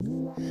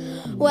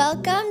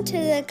Welcome to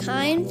the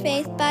Kind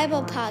Faith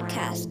Bible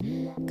Podcast.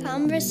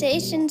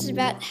 Conversations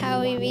about how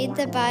we read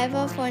the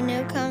Bible for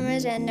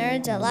newcomers and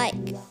nerds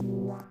alike.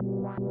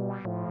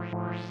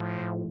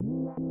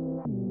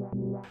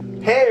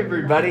 Hey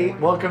everybody,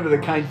 welcome to the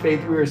Kind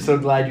Faith. We are so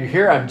glad you're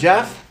here. I'm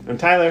Jeff. I'm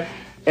Tyler.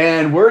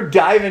 And we're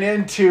diving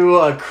into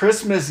a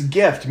Christmas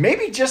gift.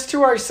 Maybe just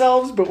to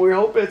ourselves, but we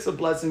hope it's a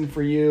blessing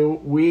for you.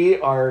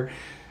 We are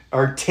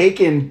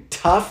taking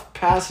tough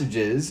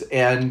passages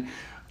and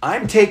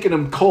I'm taking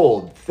them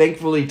cold.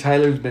 Thankfully,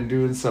 Tyler's been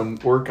doing some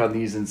work on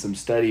these and some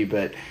study,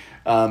 but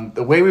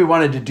the way we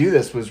wanted to do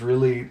this was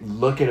really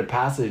look at a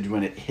passage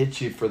when it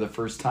hits you for the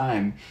first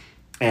time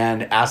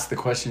and ask the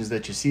questions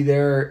that you see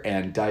there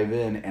and dive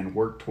in and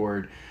work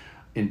toward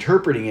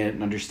interpreting it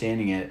and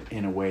understanding it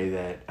in a way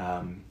that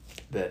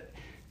that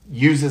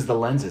uses the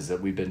lenses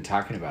that we've been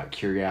talking about: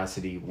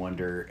 curiosity,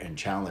 wonder, and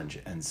challenge.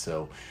 And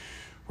so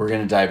we're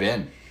going to dive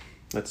in.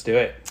 Let's do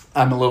it.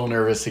 I'm a little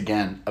nervous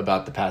again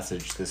about the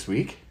passage this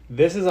week.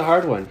 This is a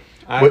hard one.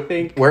 I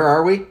think. Where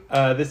are we?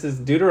 This is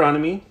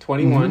Deuteronomy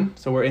 21. Mm-hmm.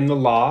 So we're in the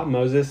law.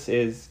 Moses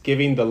is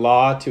giving the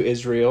law to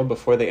Israel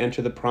before they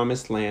enter the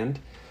promised land.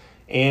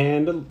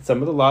 And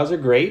some of the laws are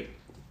great.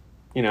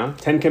 You know,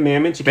 10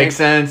 Commandments. Makes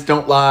sense.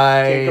 Don't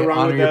lie.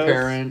 Honor your those.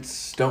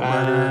 Parents. Don't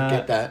murder.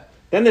 Get that.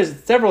 Then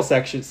there's several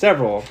sections,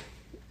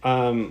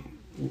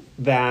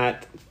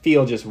 that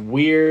feel just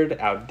weird,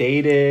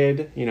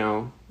 outdated. You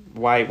know,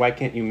 why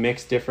can't you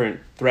mix different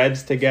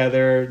threads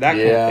together? That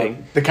kind of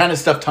thing. The kind of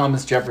stuff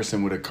Thomas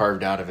Jefferson would have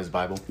carved out of his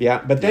Bible.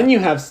 Yeah, but then you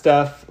have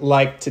stuff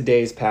like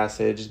today's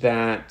passage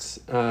that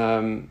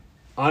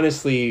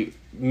honestly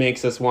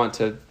makes us want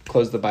to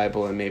close the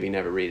Bible and maybe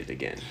never read it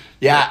again.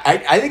 Yeah,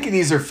 I think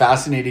these are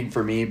fascinating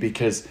for me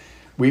because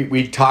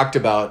we talked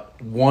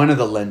about one of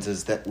the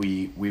lenses that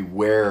we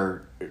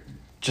wear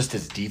just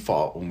as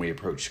default when we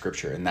approach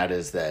Scripture, and that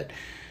is that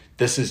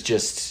this is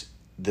just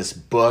this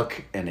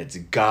book and it's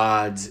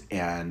God's,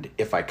 and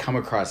if I come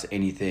across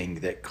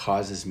anything that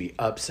causes me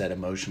upset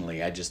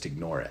emotionally, I just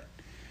ignore it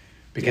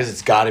because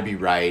it's got to be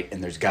right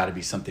and there's got to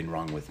be something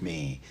wrong with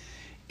me.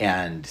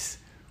 And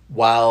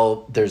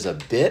while there's a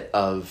bit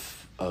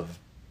of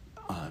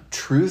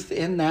truth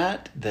in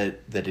that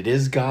it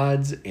is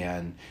God's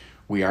and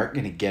we aren't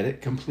going to get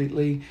it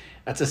completely,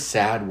 that's a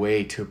sad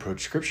way to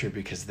approach Scripture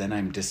because then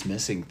I'm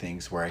dismissing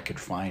things where I could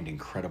find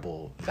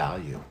incredible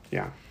value.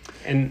 Yeah.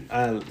 And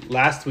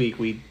last week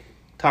we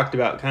talked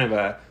about kind of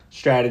a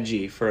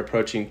strategy for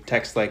approaching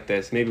text like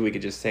this. Maybe we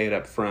could just say it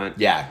up front.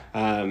 Yeah.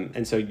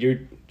 And so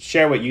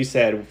share what you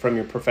said from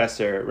your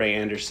professor, Ray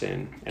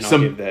Anderson, and I'll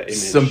give the image.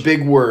 Some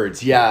big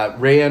words. Yeah.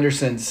 Ray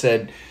Anderson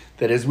said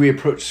that as we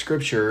approach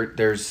Scripture,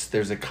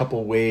 there's a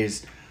couple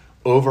ways,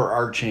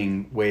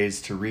 overarching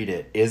ways to read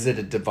it. Is it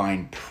a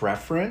divine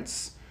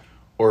preference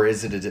or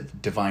is it a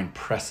divine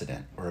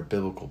precedent or a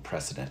biblical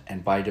precedent?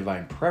 And by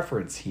divine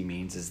preference, he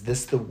means, is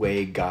this the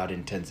way God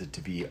intends it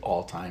to be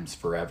all times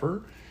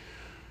forever?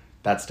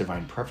 That's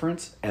divine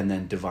preference. And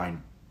then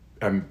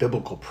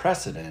biblical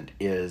precedent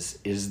is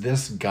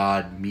this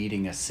God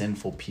meeting a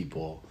sinful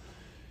people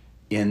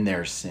in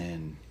their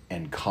sin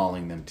and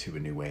calling them to a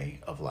new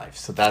way of life?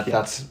 So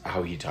that's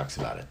how he talks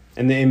about it.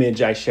 And the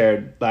image I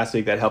shared last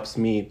week that helps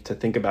me to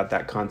think about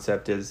that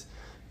concept is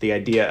the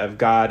idea of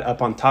God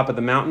up on top of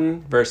the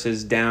mountain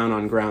versus down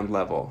on ground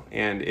level.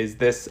 And is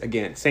this,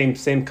 again,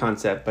 same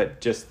concept,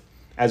 but just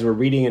as we're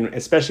reading, and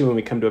especially when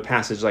we come to a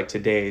passage like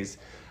today's,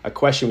 a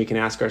question we can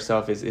ask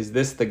ourselves is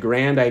this the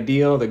grand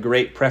ideal, the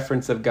great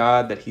preference of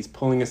God that he's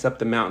pulling us up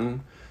the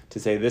mountain to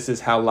say this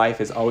is how life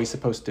is always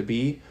supposed to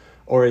be?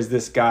 Or is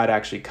this God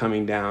actually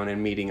coming down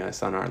and meeting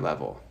us on our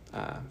level?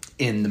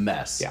 In the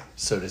mess,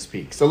 so to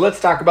speak. So let's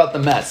talk about the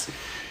mess.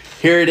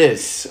 Here it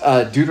is,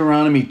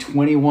 Deuteronomy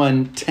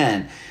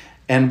 21:10.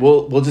 And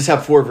we'll just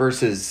have 4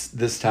 verses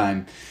this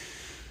time.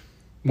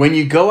 When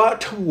you go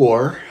out to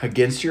war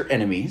against your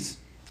enemies,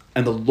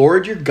 and the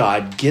Lord your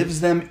God gives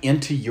them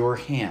into your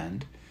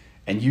hand,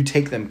 and you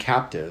take them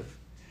captive,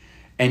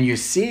 and you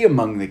see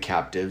among the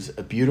captives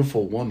a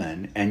beautiful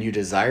woman, and you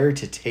desire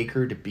to take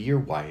her to be your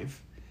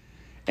wife,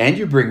 and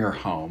you bring her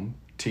home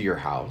to your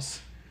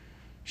house,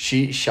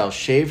 she shall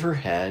shave her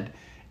head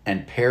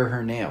and pare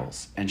her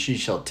nails, and she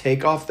shall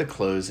take off the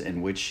clothes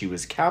in which she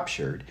was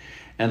captured,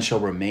 and shall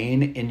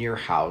remain in your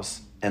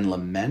house and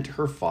lament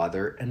her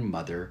father and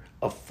mother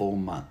a full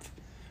month.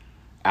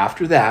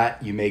 After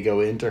that, you may go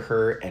into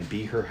her and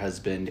be her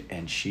husband,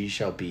 and she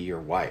shall be your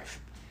wife.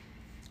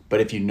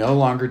 But if you no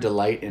longer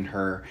delight in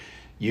her,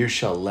 you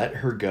shall let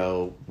her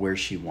go where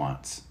she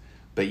wants.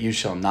 But you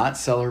shall not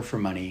sell her for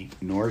money,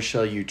 nor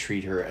shall you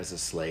treat her as a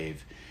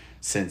slave,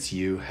 since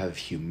you have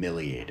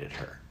humiliated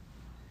her.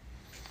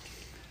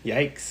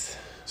 Yikes.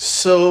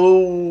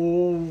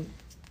 So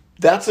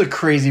that's a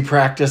crazy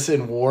practice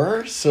in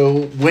war.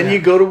 So when you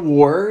go to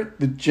war,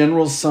 the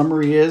general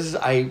summary is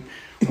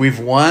we've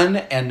won,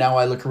 and now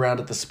I look around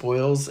at the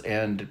spoils,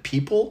 and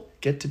people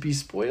get to be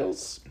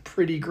spoils,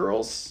 pretty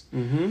girls,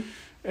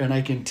 and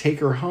I can take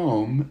her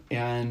home,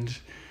 and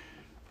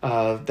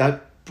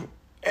that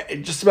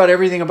just about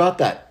everything about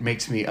that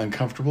makes me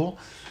uncomfortable.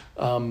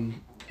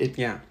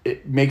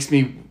 it makes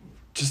me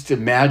just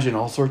imagine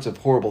all sorts of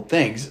horrible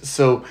things.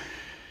 So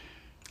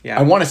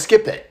I want to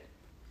skip it.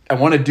 I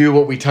want to do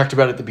what we talked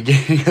about at the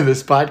beginning of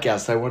this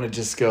podcast. I want to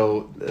just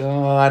go,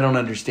 oh, I don't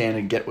understand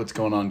and get what's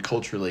going on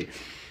culturally.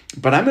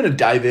 But I'm going to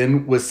dive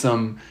in with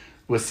some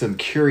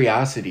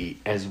curiosity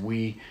as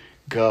we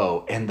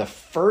go. And the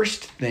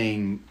first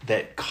thing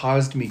that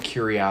caused me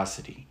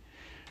curiosity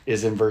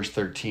is in verse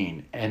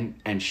 13.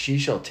 And she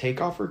shall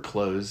take off her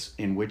clothes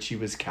in which she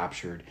was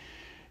captured,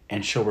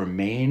 and shall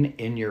remain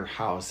in your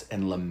house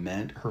and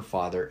lament her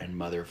father and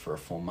mother for a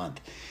full month.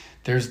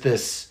 There's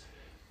this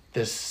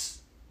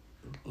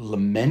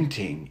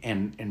lamenting,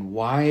 and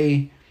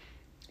why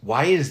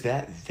is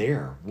that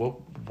there?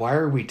 Why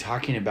are we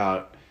talking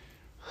about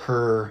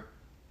her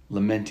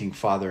lamenting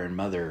father and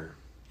mother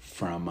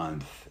for a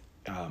month?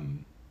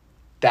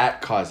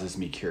 That causes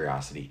me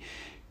curiosity.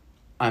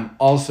 I'm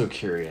also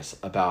curious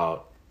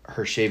about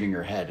her shaving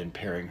her head and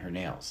paring her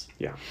nails.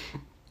 Yeah.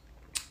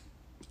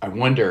 I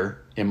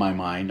wonder, in my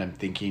mind, I'm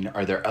thinking,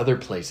 are there other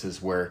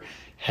places where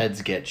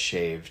heads get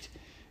shaved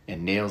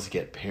and nails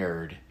get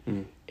pared,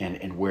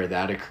 and where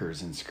that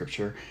occurs in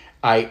Scripture?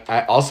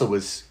 I also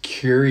was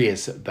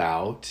curious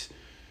about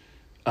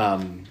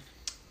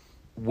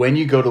when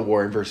you go to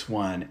war in verse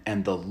 1,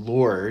 and the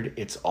Lord,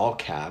 it's all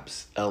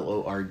caps,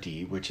 Lord,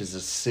 which is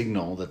a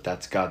signal that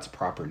that's God's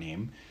proper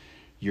name.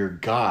 Your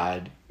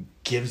God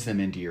gives them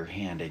into your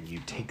hand and you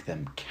take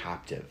them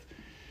captive.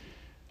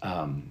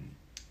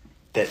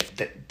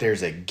 That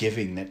there's a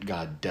giving that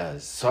God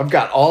does. So I've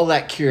got all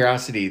that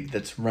curiosity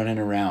that's running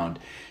around.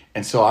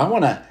 And so I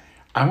want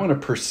to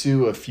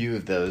pursue a few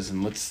of those,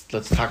 and let's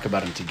talk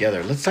about them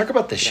together. Let's talk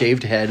about the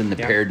shaved head and the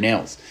pared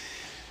nails.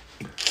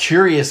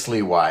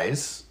 Curiously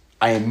wise,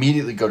 I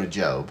immediately go to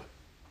Job.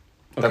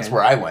 That's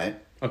where I went.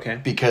 Okay.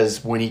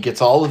 Because when he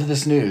gets all of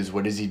this news,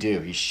 what does he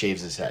do? He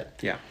shaves his head.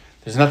 Yeah.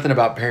 There's nothing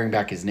about paring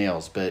back his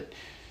nails, but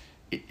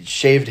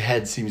shaved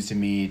head seems to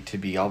me to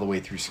be all the way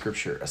through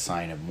Scripture a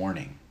sign of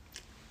mourning.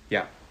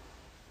 Yeah,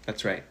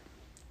 that's right.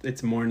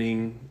 It's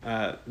mourning,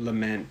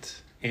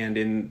 lament, and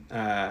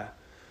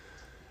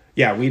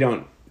we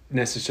don't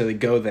necessarily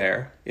go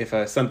there. If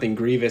something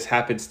grievous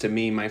happens to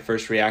me, my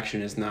first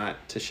reaction is not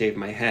to shave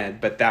my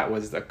head, but that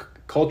was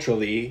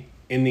culturally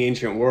in the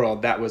ancient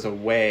world, that was a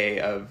way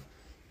of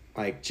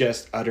like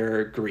just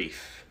utter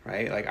grief,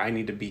 right? Like I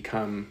need to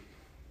become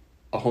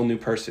a whole new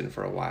person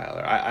for a while.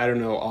 Or I don't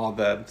know all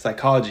the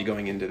psychology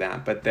going into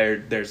that, but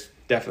there's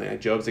definitely,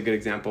 Job's a good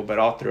example, but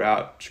all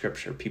throughout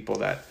Scripture, people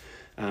that,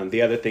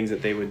 the other things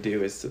that they would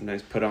do is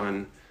sometimes put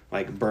on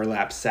like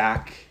burlap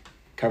sack,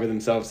 cover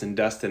themselves in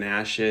dust and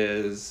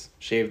ashes,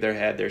 shave their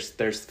head.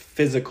 There's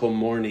physical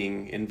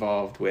mourning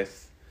involved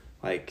with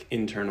like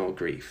internal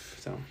grief.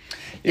 So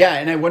yeah,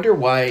 and I wonder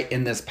why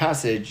in this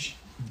passage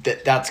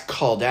that's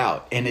called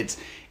out, and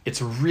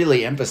it's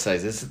really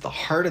emphasized. This is the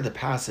heart of the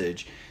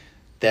passage,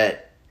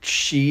 that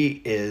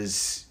she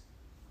is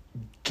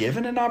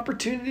given an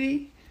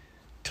opportunity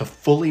to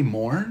fully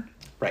mourn.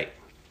 Right.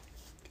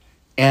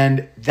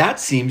 And that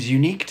seems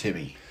unique to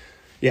me.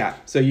 Yeah.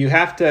 So you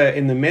have to,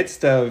 in the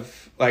midst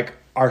of like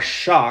our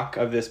shock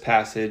of this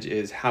passage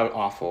is how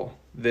awful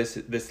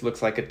this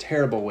looks like, a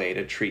terrible way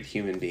to treat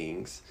human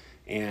beings.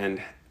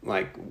 And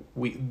like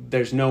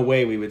there's no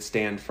way we would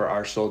stand for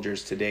our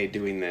soldiers today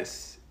doing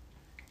this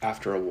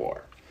after a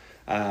war.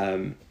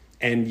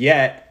 And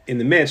yet, in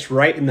the midst,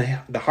 right in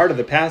the heart of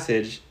the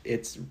passage,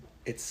 it's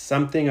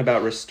something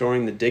about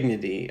restoring the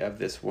dignity of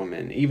this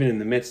woman, even in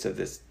the midst of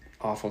this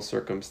awful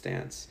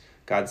circumstance.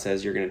 God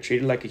says, you're going to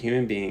treat her like a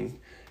human being,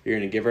 you're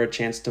going to give her a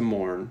chance to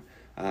mourn,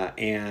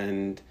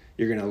 and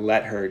you're going to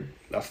let her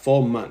a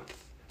full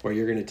month where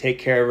you're going to take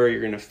care of her,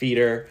 you're going to feed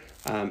her,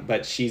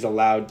 but she's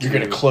allowed to... You're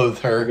going to clothe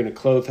her. You're going to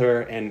clothe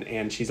her,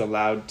 and she's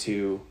allowed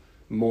to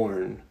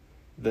mourn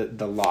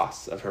the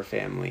loss of her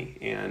family,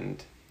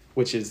 and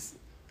which is...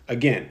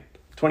 Again,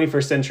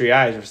 21st century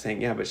eyes are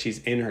saying, yeah, but she's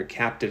in her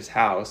captive's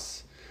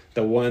house.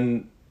 The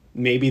one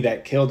maybe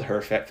that killed her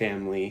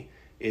family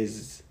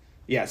is,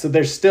 yeah. So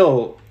there's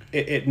still,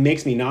 it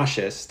makes me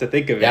nauseous to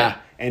think of it.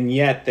 And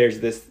yet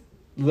there's this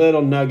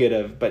little nugget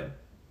of, but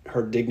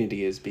her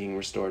dignity is being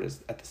restored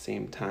at the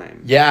same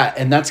time. Yeah,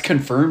 and that's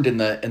confirmed in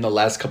the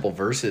last couple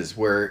verses,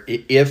 where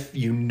if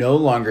you no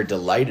longer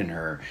delight in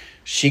her,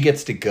 she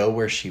gets to go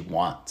where she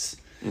wants.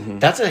 Mm-hmm.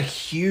 That's a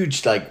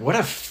huge, like, what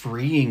a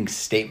freeing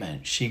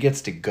statement. She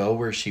gets to go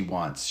where she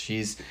wants. She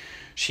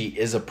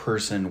is a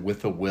person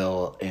with a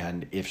will,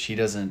 and if she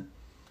doesn't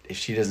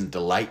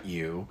delight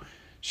you,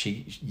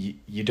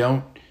 you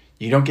don't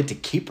get to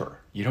keep her.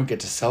 You don't get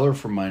to sell her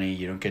for money.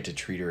 You don't get to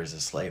treat her as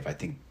a slave. I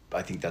think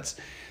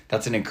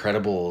that's an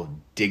incredible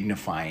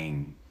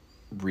dignifying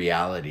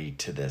reality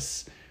to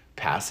this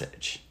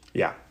passage.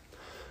 Yeah.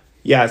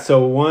 Yeah,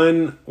 so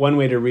one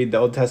way to read the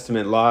Old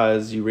Testament law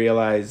is you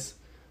realize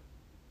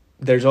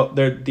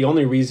the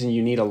only reason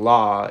you need a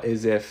law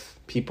is if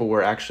people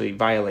were actually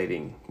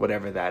violating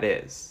whatever that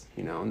is,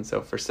 and so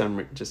for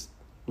some, just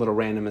little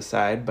random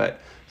aside, but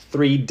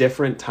 3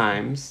 different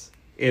times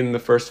in the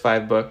first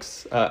 5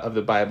 books of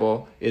the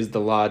Bible is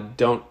the law,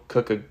 don't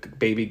cook a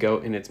baby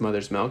goat in its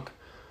mother's milk.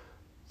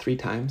 3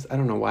 times. I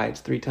don't know why it's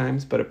 3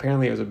 times, but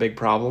apparently it was a big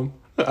problem.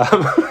 But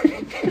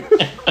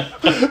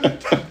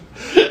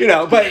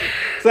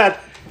so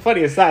that's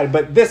funny aside.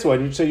 But this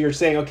one, so you're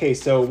saying, okay,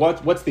 so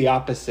what's the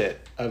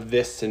opposite of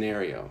this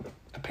scenario?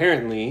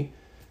 Apparently,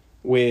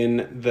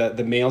 when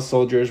the male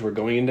soldiers were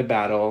going into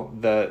battle,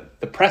 the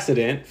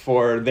precedent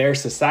for their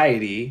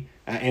society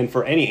and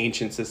for any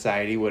ancient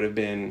society would have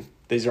been,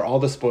 these are all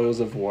the spoils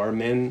of war.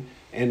 Men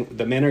and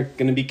the men are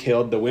going to be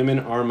killed. The women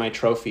are my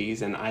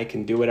trophies, and I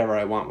can do whatever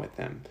I want with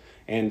them.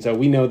 And so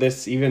we know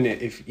this even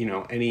if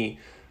any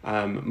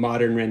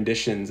modern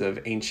renditions of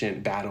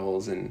ancient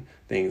battles and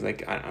things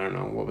like, I don't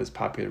know what was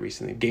popular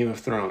recently, Game of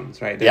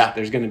Thrones, right?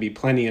 There's going to be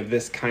plenty of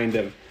this kind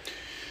of.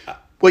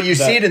 Well, you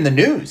see it in the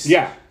news.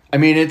 Yeah. I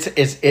mean,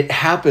 it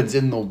happens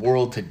in the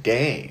world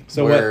today,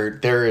 so where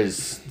there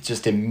is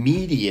just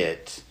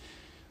immediate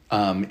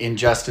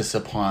injustice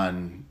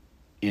upon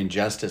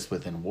injustice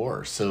within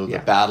war. So the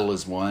battle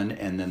is won,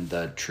 and then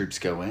the troops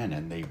go in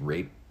and they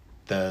rape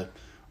the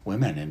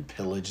women and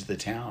pillage the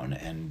town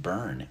and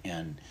burn.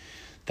 And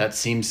that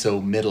seems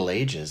so Middle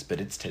Ages, but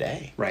it's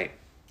today. Right.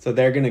 So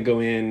they're going to go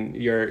in.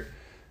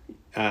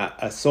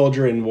 A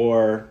soldier in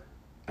war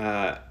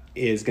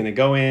is going to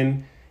go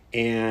in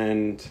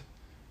and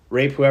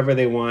rape whoever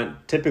they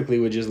want. Typically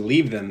would just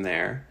leave them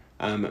there,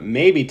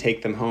 maybe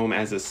take them home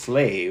as a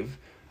slave.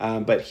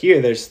 But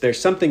here, there's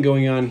something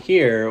going on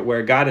here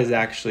where God is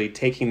actually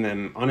taking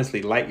them,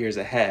 honestly, light years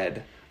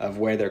ahead of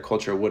where their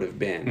culture would have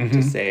been,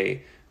 to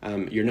say,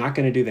 you're not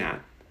going to do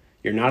that.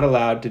 You're not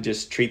allowed to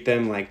just treat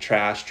them like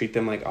trash, treat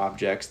them like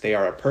objects. They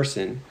are a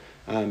person.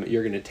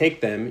 You're going to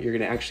take them. You're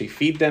going to actually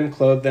feed them,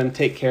 clothe them,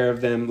 take care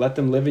of them, let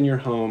them live in your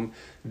home.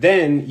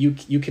 Then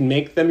you can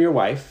make them your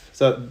wife.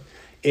 So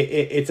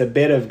it's a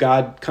bit of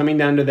God coming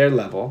down to their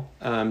level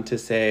to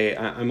say,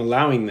 I'm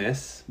allowing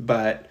this,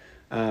 but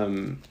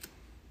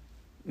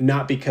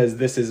not because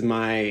this is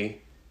my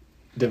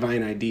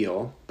divine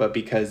ideal, but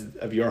because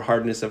of your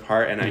hardness of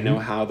heart, and I know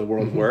how the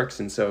world works,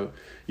 and so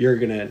you're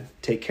going to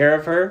take care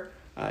of her,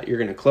 you're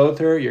going to clothe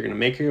her, you're going to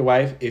make her your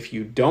wife. If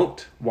you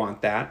don't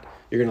want that,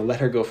 you're going to let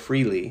her go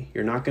freely.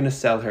 You're not going to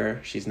sell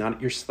her. She's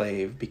not your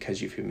slave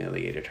because you've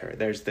humiliated her.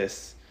 There's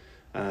this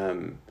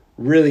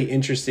really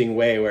interesting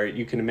way where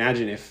you can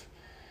imagine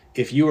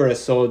if you were a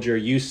soldier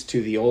used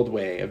to the old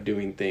way of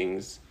doing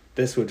things,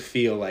 this would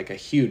feel like a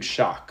huge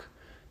shock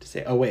to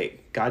say, oh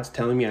wait, God's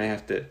telling me I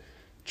have to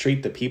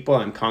treat the people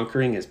I'm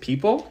conquering as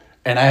people?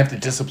 And I have to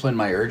discipline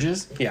my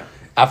urges? Yeah.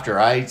 After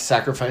I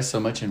sacrifice so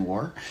much in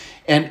war?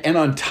 And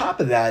on top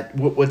of that,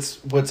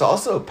 what's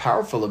also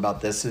powerful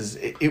about this is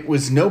it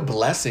was no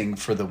blessing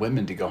for the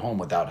women to go home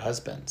without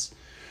husbands.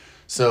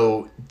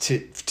 So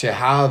to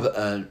have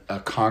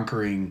a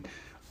conquering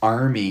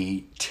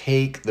army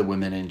take the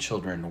women and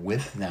children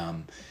with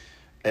them,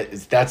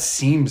 that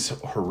seems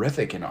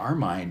horrific in our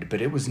mind,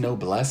 but it was no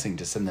blessing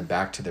to send them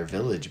back to their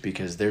village,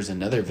 because there's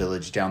another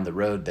village down the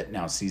road that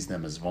now sees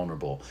them as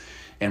vulnerable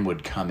and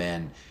would come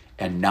in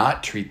and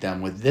not treat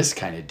them with this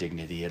kind of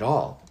dignity at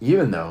all,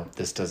 even though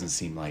this doesn't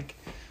seem like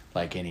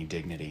any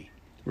dignity.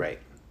 Right.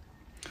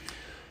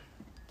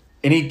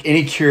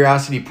 Any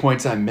curiosity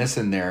points I'm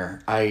missing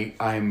there?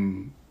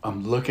 I'm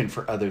looking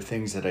for other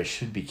things that I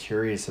should be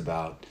curious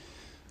about.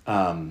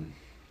 There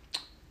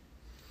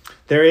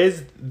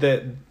is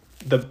the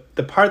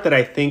part that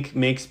I think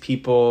makes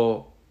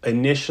people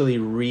initially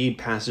read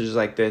passages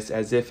like this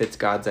as if it's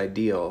God's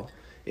ideal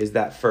is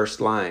that first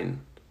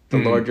line. The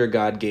Lord your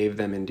God gave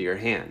them into your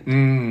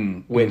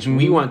hand, which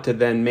we want to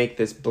then make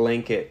this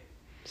blanket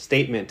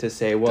statement to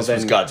say, well, this then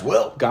was God's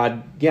will.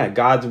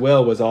 God's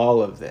will was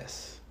all of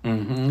this.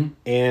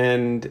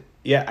 And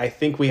I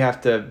think we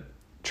have to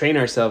train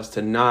ourselves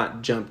to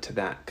not jump to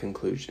that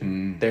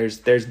conclusion. There's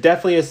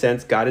definitely a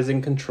sense God is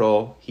in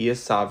control. He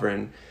is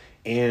sovereign.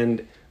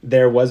 And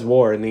there was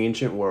war in the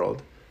ancient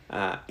world.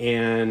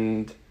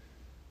 And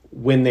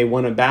when they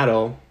won a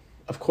battle,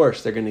 of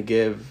course, they're going to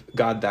give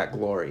God that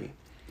glory.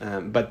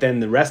 But then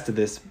the rest of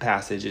this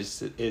passage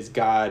is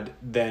God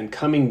then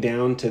coming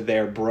down to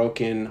their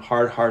broken,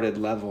 hard-hearted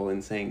level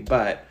and saying,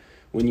 but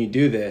when you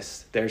do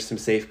this, there's some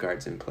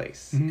safeguards in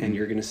place, and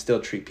you're going to still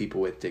treat people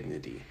with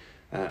dignity.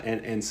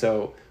 And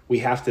so we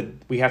have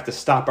to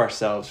stop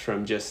ourselves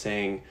from just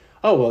saying,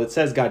 oh, well, it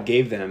says God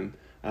gave them,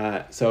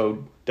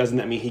 so doesn't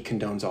that mean he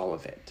condones all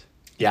of it?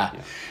 Yeah,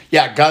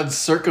 God's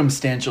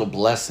circumstantial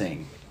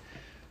blessing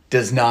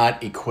does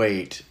not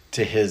equate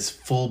to his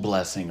full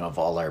blessing of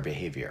all our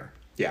behavior.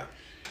 Yeah.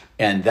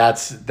 And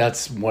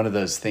that's one of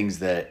those things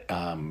that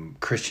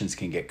Christians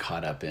can get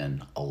caught up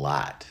in a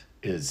lot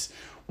is,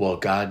 well,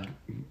 God,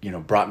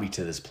 brought me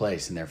to this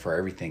place, and therefore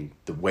everything,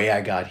 the way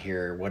I got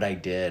here, what I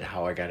did,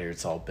 how I got here,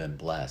 it's all been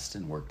blessed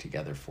and worked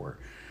together for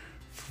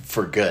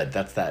good.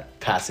 That's that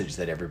passage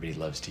that everybody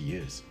loves to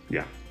use.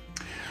 Yeah.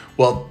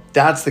 Well,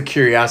 that's the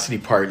curiosity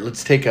part.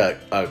 Let's take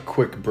a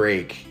quick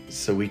break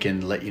so we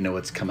can let you know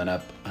what's coming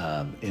up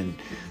in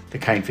the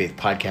Kind Faith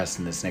podcast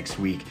in this next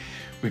week.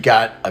 We've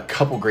got a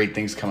couple great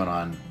things coming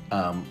on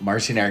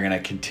Marcy and I are going to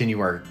continue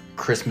our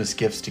Christmas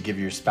Gifts to Give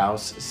Your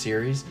Spouse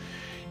series,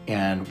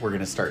 and we're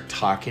going to start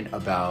talking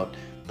about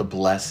the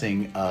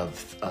blessing of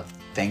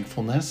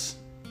thankfulness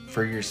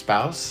for your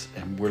spouse,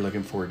 and we're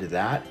looking forward to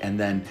that. And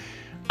then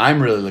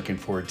I'm really looking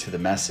forward to the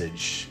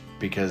message,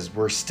 because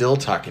we're still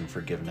talking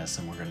forgiveness,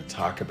 and we're going to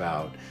talk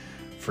about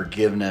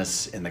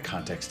forgiveness in the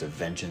context of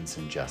vengeance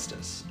and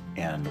justice,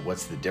 and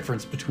what's the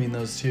difference between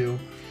those two,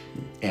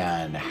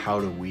 and how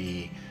do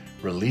we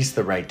release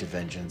the right to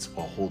vengeance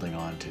while holding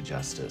on to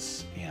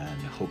justice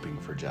and hoping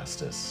for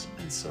justice.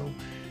 And so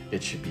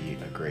it should be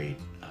a great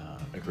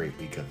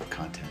week of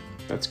content.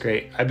 That's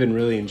great. I've been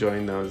really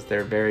enjoying those.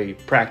 They're very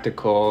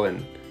practical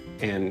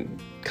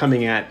and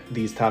coming at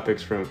these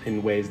topics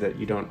in ways that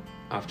you don't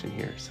often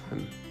hear. So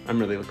I'm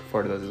really looking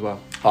forward to those as well.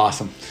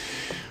 Awesome.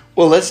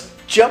 Well, let's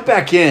jump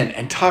back in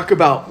and talk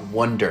about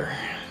wonder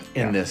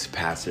in this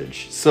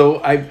passage.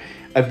 So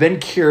I've been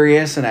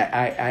curious, and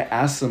I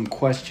asked some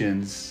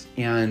questions,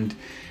 and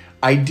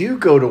I do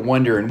go to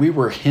wonder, and we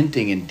were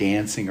hinting and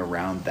dancing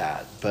around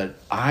that, but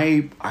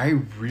I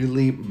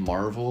really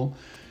marvel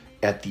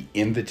at the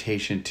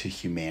invitation to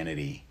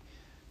humanity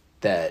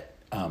that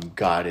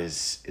God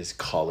is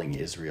calling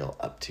Israel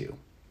up to.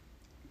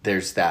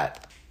 There's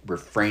that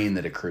refrain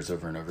that occurs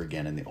over and over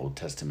again in the Old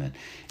Testament: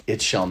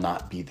 "It shall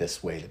not be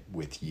this way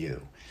with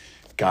you."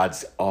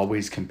 God's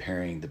always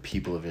comparing the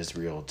people of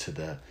Israel to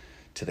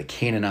the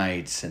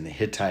Canaanites and the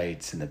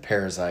Hittites and the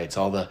Perizzites,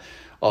 all the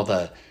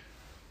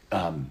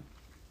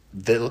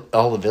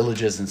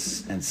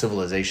villages and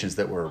civilizations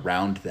that were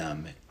around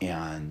them,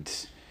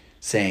 and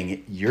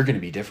saying, you're going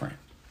to be different.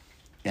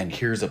 And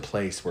here's a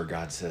place where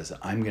God says,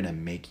 I'm going to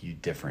make you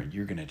different.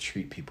 You're going to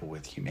treat people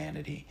with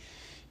humanity,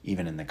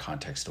 even in the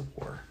context of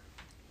war.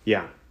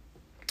 Yeah.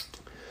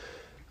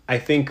 I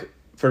think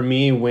for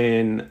me,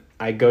 when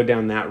I go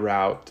down that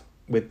route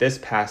with this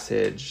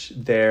passage,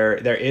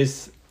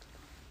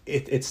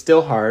 it's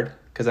still hard,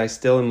 because I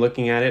still am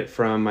looking at it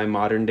from my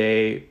modern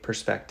day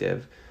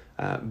perspective.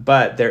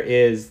 But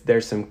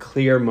there's some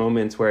clear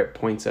moments where it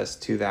points us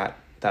to that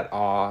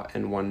awe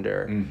and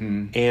wonder.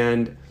 Mm-hmm.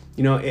 And,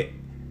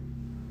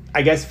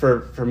 I guess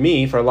for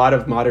me, for a lot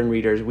of modern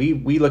readers,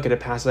 we look at a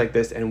passage like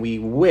this and we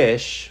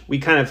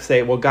kind of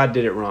say, well, God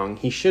did it wrong.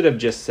 He should have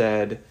just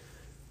said,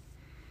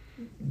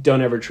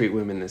 don't ever treat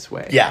women this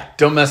way. Yeah,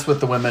 don't mess with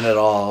the women at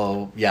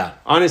all. Yeah.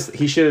 Honestly,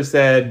 he should have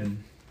said,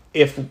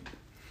 if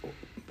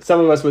some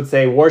of us would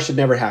say war should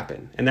never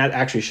happen, and that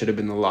actually should have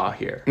been the law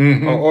here.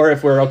 Mm-hmm. Or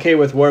if we're okay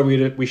with war,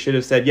 we should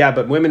have said, yeah,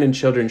 but women and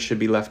children should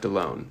be left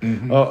alone.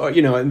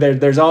 Mm-hmm.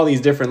 There's all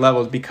these different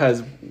levels,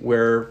 because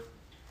we're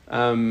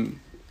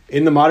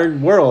in the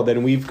modern world,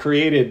 and we've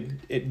created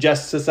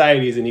just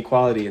societies and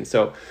equality. And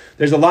so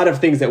there's a lot of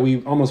things that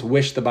we almost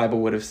wish the Bible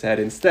would have said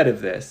instead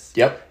of this.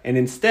 Yep. And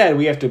instead,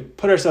 we have to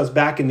put ourselves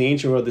back in the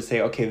ancient world to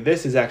say, okay,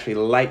 this is actually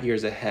light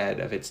years ahead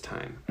of its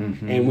time.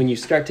 Mm-hmm. And when you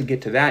start to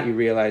get to that, you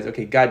realize,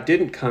 okay, God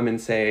didn't come and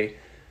say,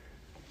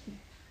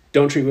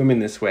 don't treat women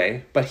this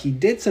way. But he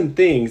did some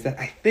things that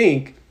I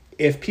think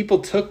if people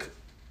took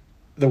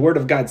the word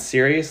of God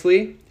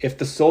seriously, if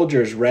the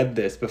soldiers read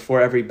this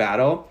before every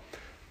battle,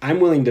 I'm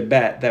willing to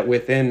bet that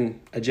within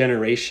a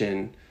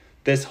generation,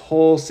 this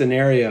whole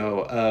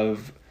scenario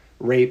of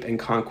rape and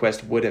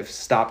conquest would have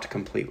stopped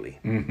completely.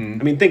 Mm-hmm.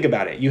 I mean, think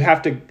about it. You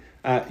have to,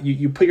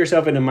 you put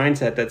yourself in a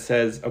mindset that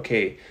says,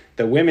 okay,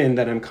 the women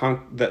that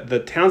the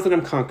towns that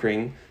I'm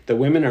conquering, the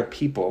women are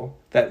people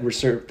that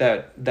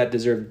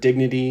deserve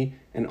dignity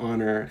and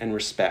honor and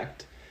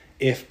respect.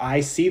 If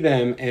I see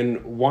them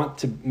and want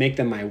to make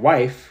them my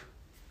wife,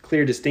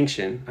 clear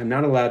distinction. I'm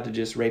not allowed to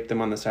just rape them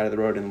on the side of the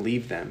road and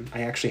leave them.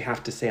 I actually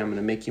have to say, I'm going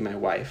to make you my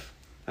wife.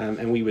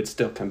 And we would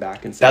still come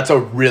back and say... That's a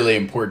really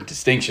important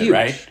distinction, huge.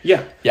 Right?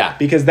 Yeah. Yeah.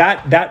 Because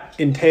that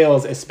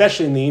entails,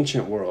 especially in the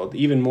ancient world,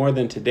 even more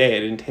than today,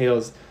 it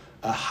entails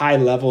a high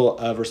level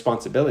of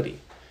responsibility.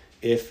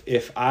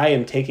 If I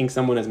am taking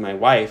someone as my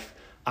wife,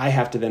 I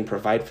have to then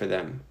provide for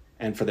them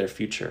and for their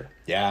future.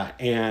 Yeah.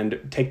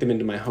 And take them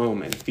into my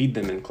home and feed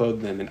them and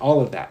clothe them and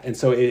all of that. And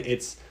so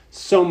it's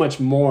so much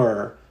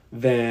more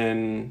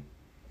than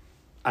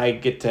I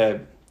get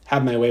to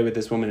have my way with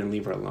this woman and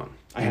leave her alone.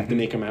 I have to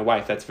make her my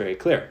wife. That's very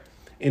clear.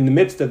 In the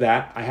midst of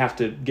that, I have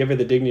to give her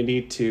the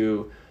dignity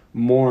to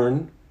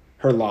mourn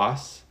her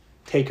loss,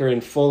 take her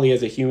in fully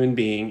as a human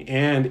being.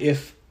 And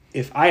if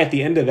I, at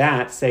the end of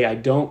that, say I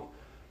don't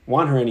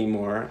want her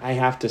anymore, I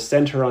have to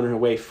send her on her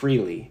way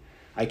freely.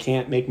 I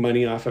can't make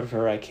money off of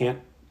her. I can't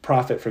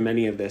profit from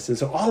any of this. And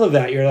so all of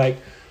that, you're like,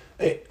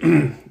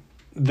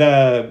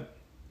 the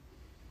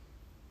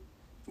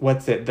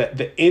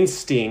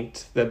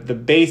instinct, the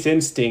base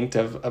instinct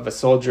of a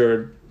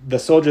soldier, the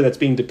soldier that's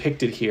being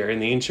depicted here in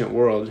the ancient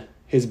world,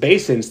 his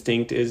base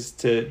instinct is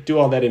to do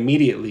all that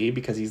immediately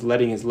because he's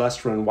letting his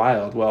lust run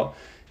wild. Well,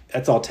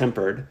 that's all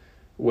tempered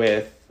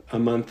with a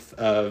month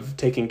of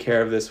taking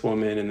care of this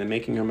woman and then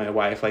making her my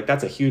wife. Like,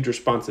 that's a huge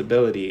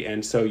responsibility.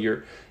 And so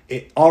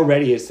it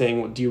already is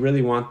saying, well, do you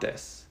really want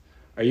this?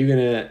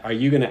 Are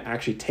you gonna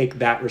actually take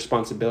that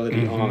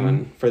responsibility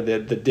on for the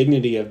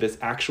dignity of this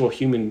actual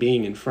human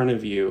being in front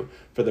of you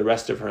for the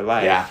rest of her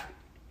life? Yeah.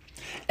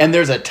 And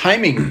there's a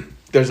timing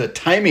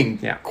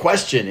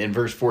question in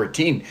verse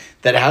 14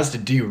 that has to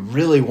do, you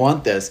really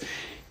want this?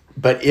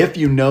 But if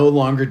you no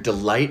longer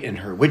delight in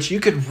her, which you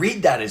could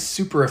read that as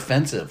super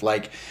offensive,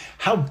 like,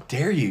 how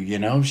dare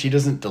you, she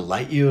doesn't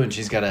delight you and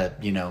she's got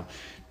to,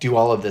 do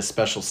all of this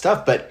special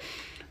stuff. But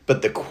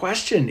the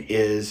question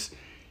is,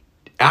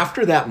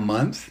 after that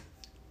month,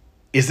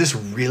 is this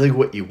really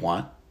what you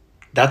want?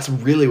 That's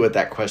really what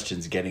that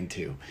question's getting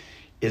to.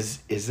 Is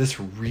this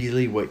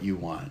really what you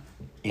want?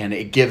 And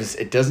it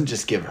doesn't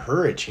just give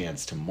her a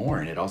chance to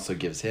mourn, it also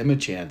gives him a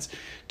chance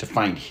to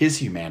find his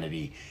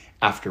humanity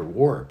after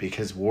war,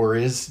 because war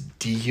is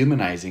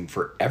dehumanizing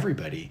for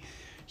everybody.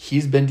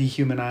 He's been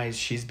dehumanized,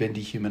 she's been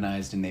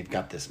dehumanized, and they've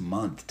got this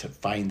month to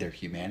find their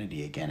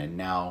humanity again. And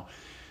now,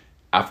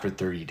 after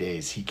 30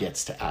 days, he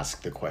gets to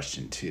ask the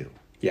question too.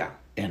 Yeah.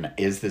 And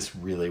is this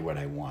really what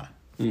I want?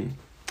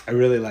 I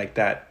really like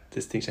that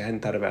distinction. I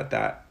hadn't thought about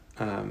that.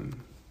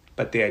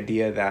 But the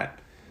idea that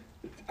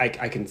I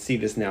can see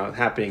this now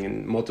happening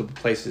in multiple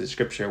places in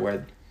Scripture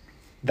where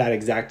that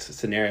exact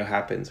scenario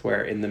happens,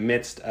 where in the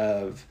midst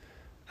of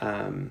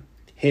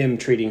him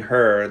treating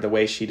her the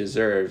way she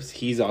deserves,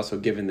 he's also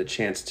given the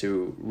chance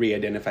to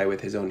re-identify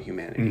with his own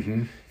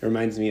humanity. It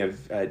reminds me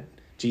of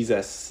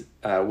Jesus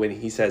when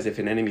he says, if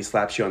an enemy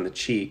slaps you on the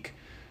cheek,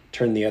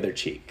 turn the other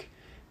cheek.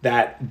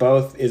 That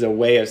both is a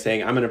way of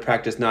saying, I'm going to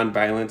practice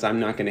nonviolence, I'm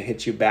not going to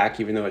hit you back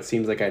even though it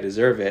seems like I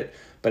deserve it,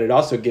 but it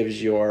also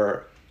gives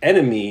your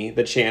enemy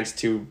the chance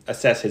to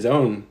assess his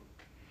own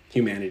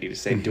humanity, to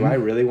say, do I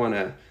really want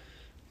to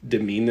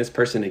demean this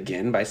person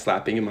again by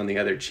slapping him on the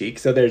other cheek?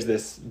 So there's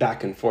this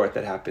back and forth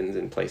that happens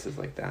in places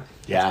like that.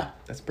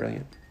 That's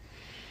brilliant.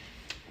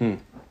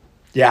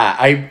 Yeah,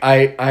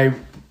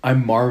 I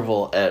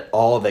marvel at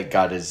all that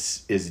God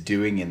is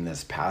doing in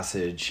this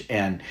passage.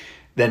 And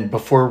then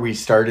before we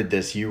started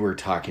this, you were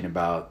talking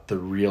about the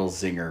real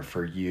zinger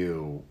for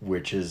you,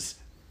 which is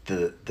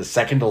the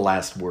second to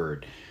last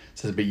word. It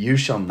says, but you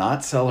shall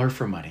not sell her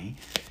for money.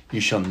 You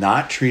shall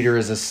not treat her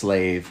as a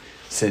slave,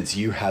 since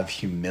you have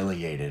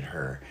humiliated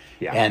her.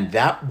 Yeah. And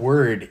that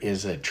word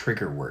is a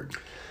trigger word.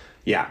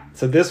 Yeah.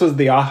 So this was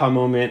the aha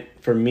moment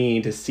for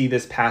me to see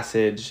this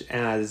passage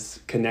as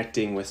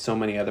connecting with so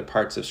many other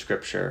parts of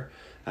Scripture.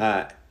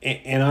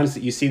 And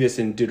honestly, you see this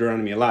in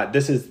Deuteronomy a lot.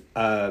 This is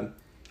a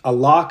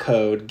law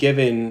code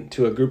given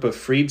to a group of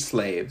freed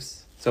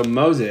slaves. So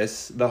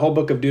Moses, the whole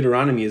book of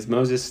Deuteronomy is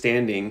Moses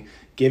standing,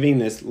 giving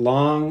this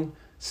long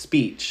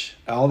speech,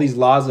 all these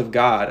laws of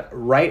God,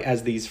 right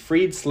as these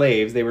freed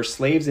slaves, they were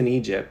slaves in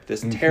Egypt,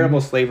 this terrible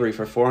slavery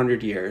for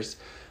 400 years,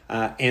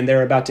 and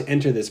they're about to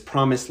enter this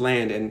promised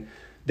land. And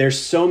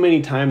there's so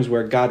many times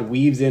where God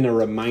weaves in a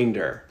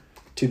reminder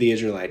to the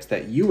Israelites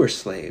that you were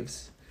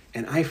slaves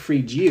and I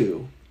freed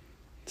you,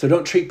 so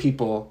don't treat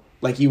people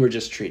like you were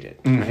just treated,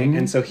 right?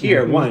 And so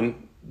here,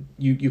 one,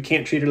 you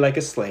can't treat her like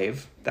a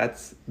slave.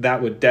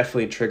 That would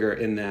definitely trigger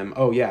in them,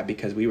 oh yeah,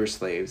 because we were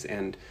slaves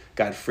and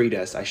God freed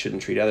us, I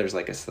shouldn't treat others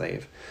like a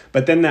slave.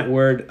 But then that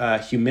word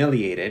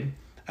humiliated,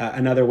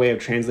 another way of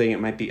translating it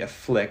might be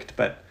afflict,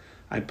 but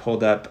I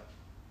pulled up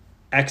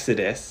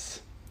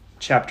Exodus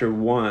chapter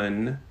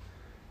 1,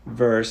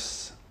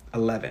 verse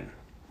 11.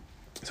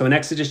 So in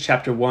Exodus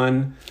chapter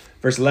 1,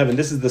 verse 11,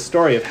 this is the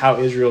story of how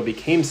Israel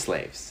became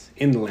slaves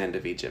in the land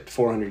of Egypt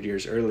 400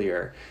 years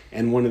earlier.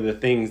 And one of the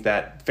things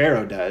that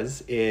Pharaoh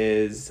does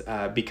is,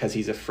 because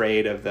he's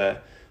afraid of the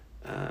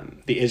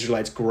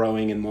Israelites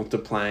growing and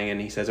multiplying,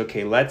 and he says,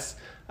 okay, let's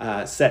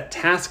set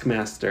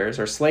taskmasters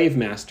or slave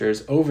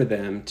masters over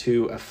them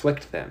to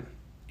afflict them.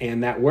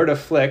 And that word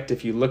afflict,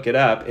 if you look it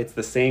up, it's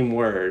the same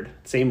word,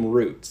 same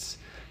roots,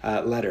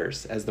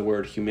 letters as the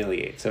word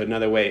humiliate. So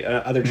another way,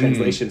 other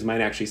translations might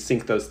actually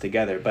sync those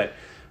together, but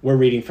we're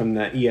reading from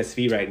the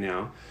ESV right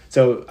now.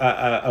 So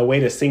a way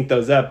to sync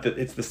those up,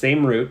 it's the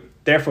same root.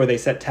 Therefore, they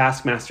set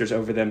taskmasters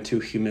over them to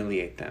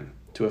humiliate them,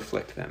 to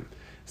afflict them.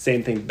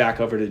 Same thing back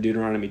over to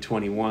Deuteronomy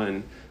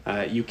 21.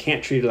 You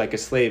can't treat her like a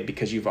slave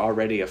because you've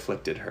already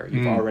afflicted her.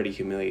 You've already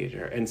humiliated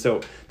her. And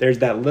so there's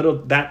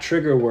that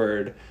trigger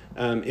word.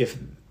 If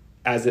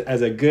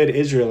as a good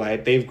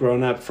Israelite, they've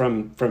grown up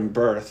from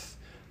birth,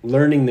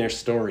 learning their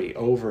story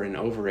over and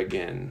over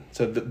again.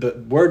 So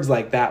the words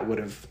like that would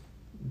have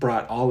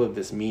brought all of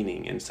this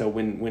meaning. And so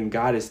when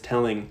God is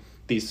telling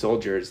these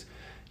soldiers,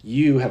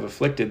 you have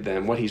afflicted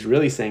them, what he's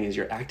really saying is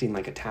you're acting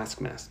like a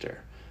taskmaster.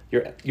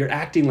 You're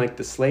acting like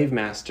the slave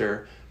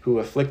master who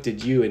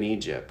afflicted you in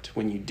Egypt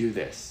when you do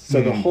this.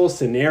 So the whole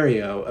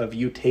scenario of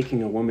you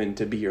taking a woman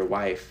to be your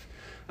wife,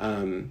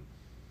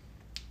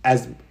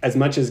 as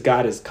much as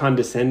God is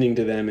condescending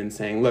to them and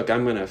saying, look,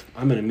 I'm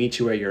gonna meet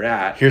you where you're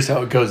at. Here's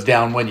how it goes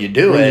down when you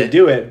do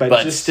it.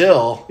 But just,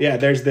 still. Yeah,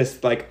 there's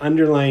this like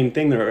underlying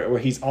thing there where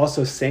he's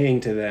also saying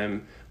to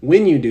them,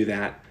 when you do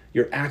that,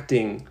 you're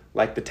acting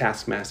like the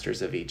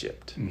taskmasters of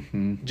Egypt.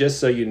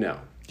 Just so you know.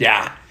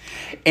 Yeah.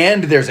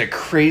 And there's a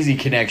crazy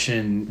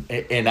connection,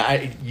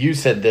 and you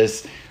said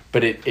this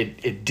but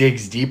it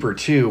digs deeper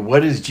too.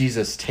 What does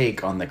Jesus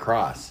take on the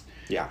cross?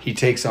 Yeah. He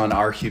takes on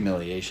our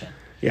humiliation.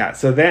 Yeah,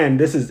 so then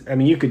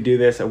you could do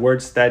this, a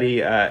word study.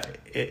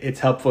 It's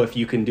helpful if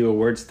you can do a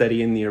word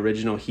study in the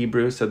original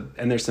Hebrew.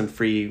 And there's some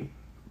free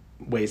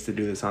ways to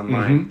do this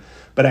online.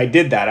 But I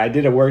did that. I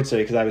did a word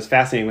study because I was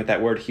fascinated with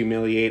that word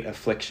humiliate,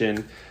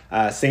 affliction,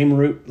 same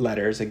root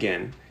letters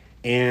again.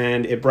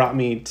 And it brought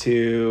me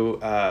to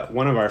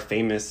one of our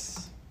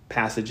famous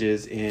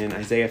passages in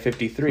Isaiah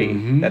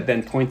 53 that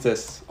then points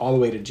us all the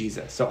way to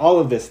Jesus. So all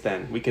of this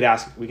then, we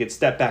could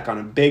step back on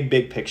a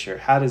big picture.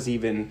 How does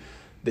even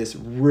this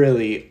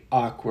really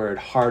awkward,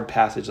 hard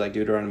passage like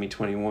Deuteronomy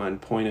 21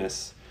 point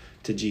us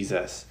to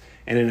Jesus?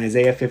 And in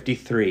Isaiah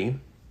 53,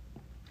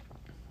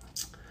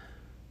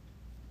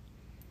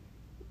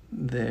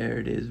 there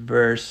it is,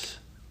 verse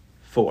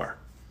 4.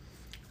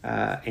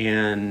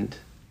 And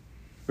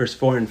verse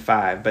 4 and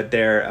 5, but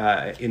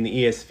there in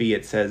the ESV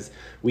it says,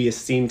 we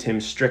esteemed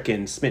him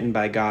stricken, smitten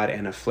by God,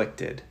 and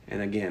afflicted.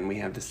 And again, we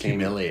have the same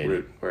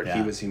root word. Yeah.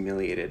 He was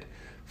humiliated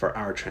for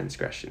our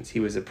transgressions. He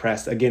was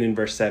oppressed. Again in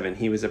verse 7,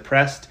 he was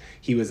oppressed,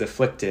 he was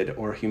afflicted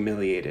or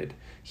humiliated.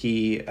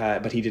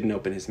 But he didn't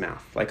open his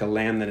mouth. Like a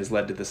lamb that is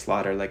led to the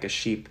slaughter, like a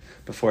sheep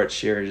before its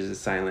shearers is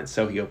silent,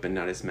 so he opened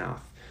not his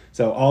mouth.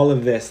 So all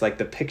of this, like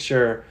the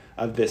picture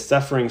of this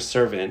suffering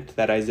servant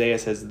that Isaiah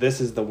says, this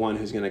is the one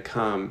who's going to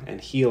come and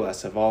heal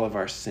us of all of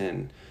our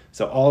sin.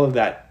 So all of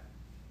that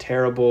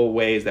terrible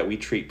ways that we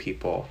treat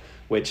people,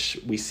 which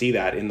we see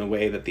that in the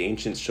way that the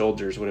ancient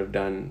soldiers would have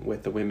done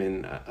with the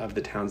women of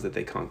the towns that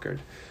they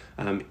conquered.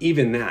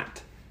 Even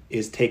that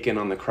is taken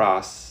on the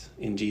cross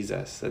in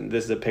Jesus. And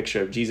this is a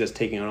picture of Jesus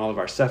taking on all of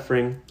our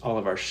suffering, all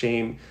of our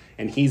shame,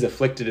 and he's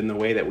afflicted in the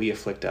way that we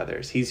afflict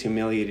others. He's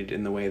humiliated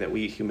in the way that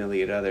we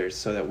humiliate others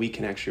so that we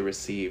can actually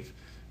receive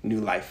new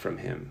life from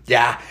him.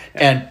 Yeah.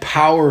 And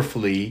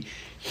powerfully,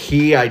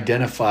 he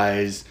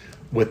identifies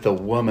with the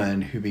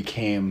woman who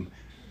became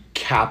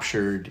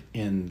captured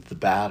in the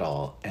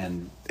battle.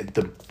 And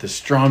the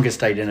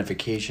strongest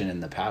identification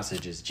in the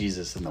passage is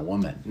Jesus and the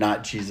woman,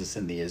 not Jesus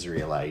and the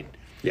Israelite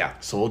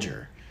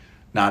soldier.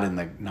 Not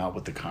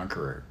with the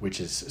conqueror,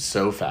 which is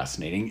so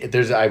fascinating.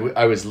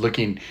 I was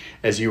looking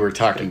as you were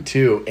talking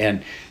too,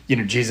 and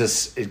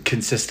Jesus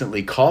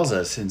consistently calls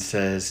us and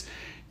says,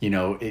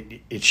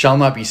 it shall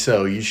not be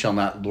so. You shall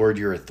not lord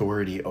your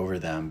authority over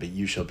them, but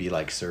you shall be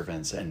like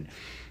servants. And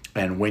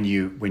when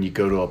you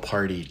go to a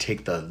party,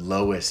 take the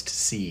lowest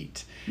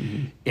seat.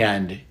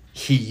 And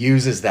he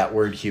uses that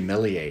word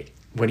humiliate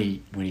when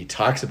he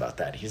talks about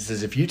that. He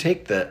says, if you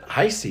take the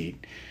high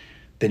seat,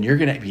 then you're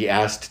going to be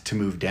asked to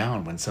move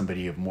down when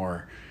somebody of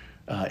more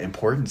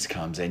importance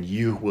comes, and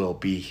you will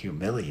be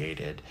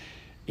humiliated.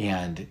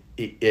 And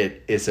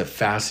it is a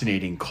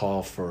fascinating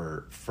call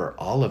for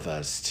all of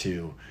us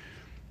to,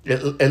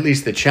 at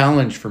least the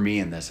challenge for me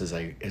in this as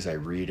I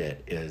read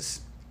it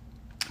is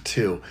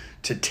to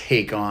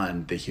take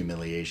on the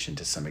humiliation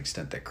to some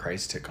extent that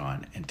Christ took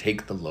on, and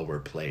take the lower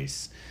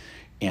place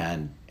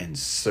and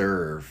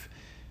serve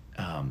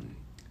and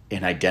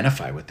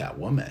identify with that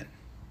woman.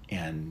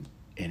 And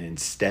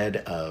instead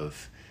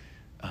of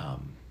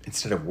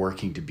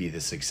working to be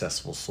the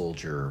successful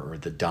soldier or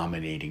the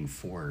dominating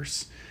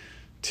force,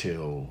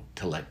 to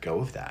let go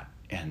of that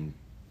and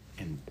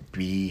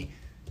be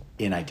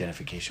in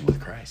identification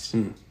with Christ.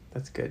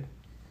 That's good.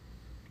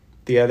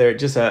 The other,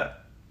 just an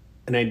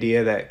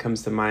idea that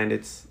comes to mind,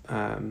 it's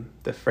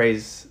the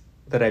phrase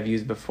that I've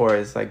used before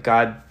is like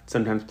God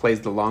sometimes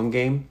plays the long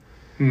game.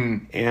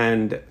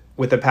 And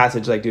with a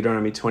passage like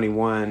Deuteronomy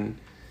 21,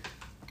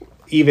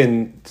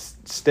 even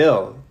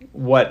still,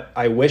 what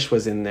I wish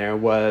was in there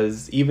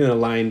was even a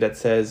line that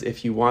says,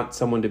 if you want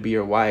someone to be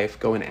your wife,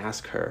 go and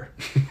ask her.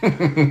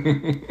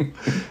 And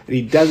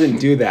he doesn't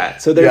do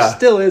that. So there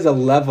still is a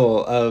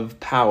level of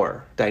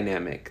power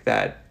dynamic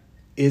that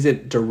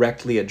isn't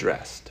directly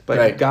addressed.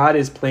 But God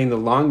is playing the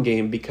long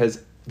game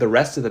because the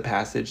rest of the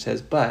passage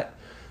says, but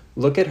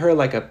look at her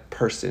like a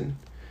person.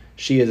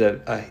 She is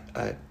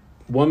a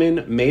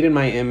woman made in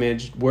my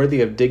image,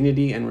 worthy of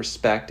dignity and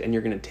respect, and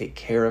you're going to take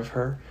care of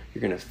her.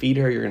 You're going to feed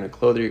her, you're going to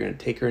clothe her, you're going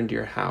to take her into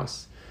your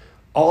house.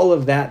 All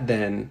of that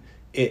then,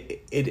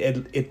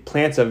 it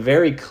plants a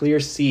very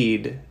clear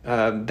seed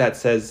that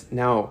says,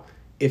 now,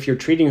 if you're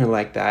treating her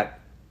like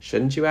that,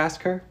 shouldn't you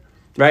ask her?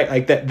 Right?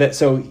 Like that.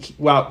 So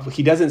while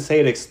he doesn't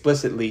say it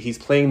explicitly, he's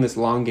playing this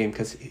long game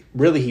because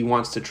really he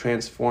wants to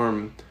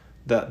transform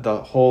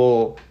the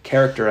whole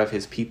character of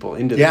his people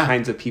into the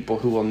kinds of people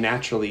who will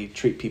naturally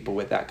treat people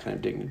with that kind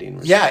of dignity and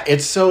respect. Yeah,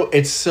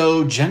 it's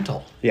so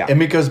gentle. Yeah.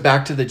 And it goes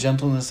back to the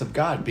gentleness of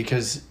God,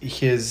 because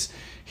his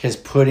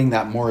putting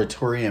that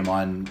moratorium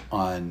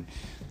on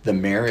the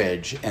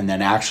marriage and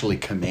then actually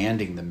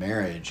commanding the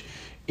marriage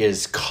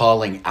is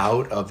calling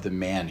out of the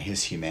man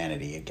his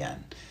humanity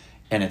again.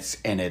 And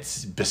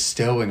it's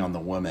bestowing on the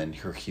woman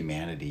her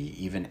humanity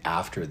even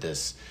after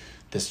this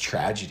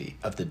tragedy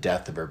of the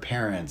death of her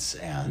parents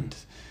and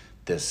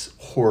this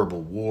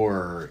horrible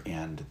war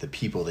and the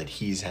people that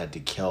he's had to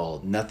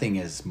kill. Nothing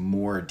is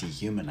more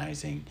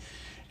dehumanizing.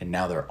 And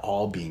now they're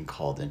all being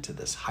called into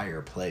this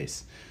higher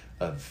place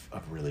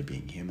of really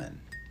being human.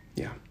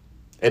 Yeah.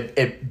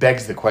 It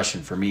begs the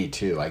question for me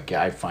too.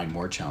 I find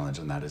more challenge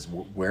on that is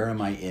where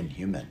am I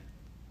inhuman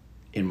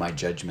in my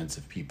judgments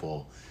of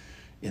people,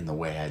 in the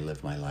way I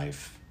live my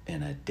life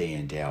in a day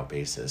in, day out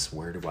basis?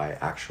 Where do I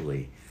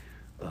actually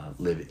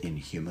live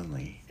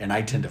inhumanly? And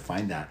I tend to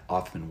find that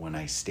often when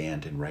I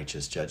stand in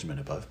righteous judgment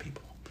above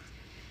people.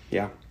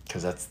 Yeah.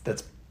 Because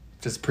that's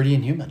just pretty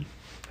inhuman.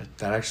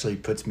 That actually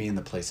puts me in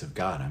the place of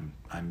God.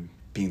 I'm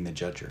being the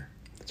judger.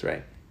 That's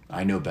right.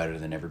 I know better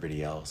than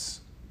everybody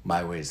else.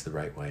 My way is the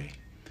right way.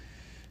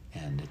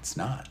 And it's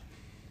not.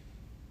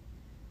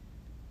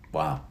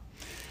 Wow.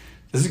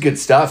 This is good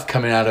stuff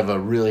coming out of a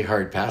really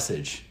hard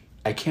passage.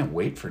 I can't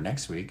wait for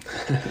next week.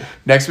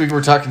 Next week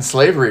we're talking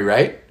slavery,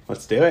 right?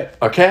 Let's do it.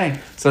 Okay.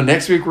 So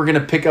next week we're going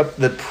to pick up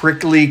the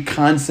prickly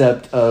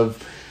concept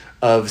of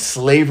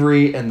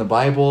slavery in the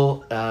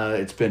Bible.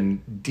 It's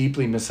been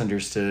deeply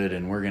misunderstood,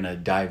 and we're going to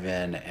dive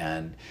in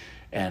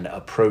and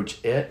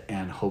approach it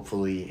and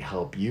hopefully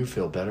help you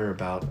feel better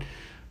about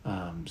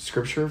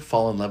Scripture,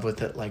 fall in love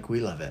with it like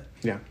we love it.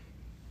 Yeah.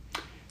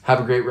 Have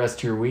a great rest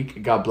of your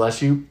week. God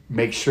bless you.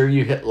 Make sure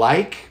you hit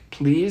like,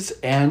 please,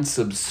 and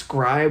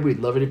subscribe. We'd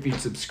love it if you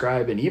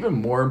subscribe. And even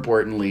more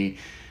importantly,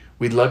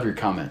 we'd love your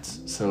comments.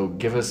 So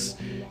give us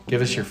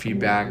your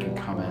feedback and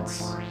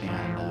comments,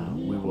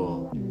 and we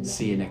will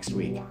see you next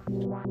week.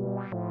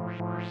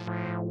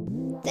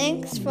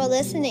 Thanks for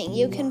listening.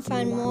 You can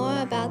find more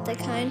about the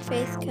Kind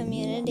Faith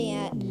community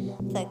at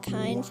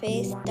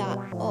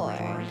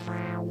thekindfaith.org.